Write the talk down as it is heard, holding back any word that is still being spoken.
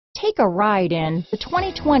Take a ride in the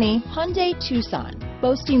 2020 Hyundai Tucson.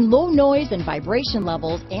 Boasting low noise and vibration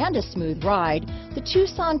levels and a smooth ride, the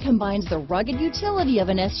Tucson combines the rugged utility of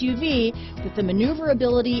an SUV with the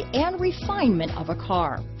maneuverability and refinement of a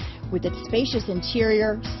car. With its spacious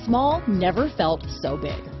interior, small never felt so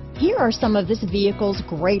big. Here are some of this vehicle's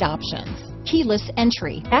great options: keyless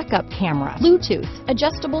entry, backup camera, Bluetooth,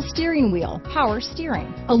 adjustable steering wheel, power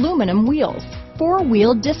steering, aluminum wheels,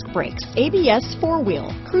 four-wheel disc brakes, ABS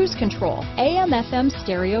four-wheel, cruise control, AM/FM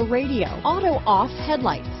stereo radio, auto-off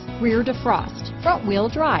headlights, rear defrost, front-wheel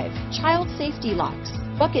drive, child safety locks,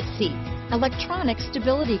 bucket seats, electronic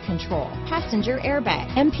stability control, passenger airbag,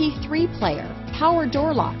 MP3 player, power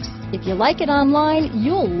door locks. If you like it online,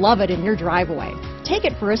 you'll love it in your driveway. Take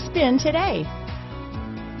it for a spin today.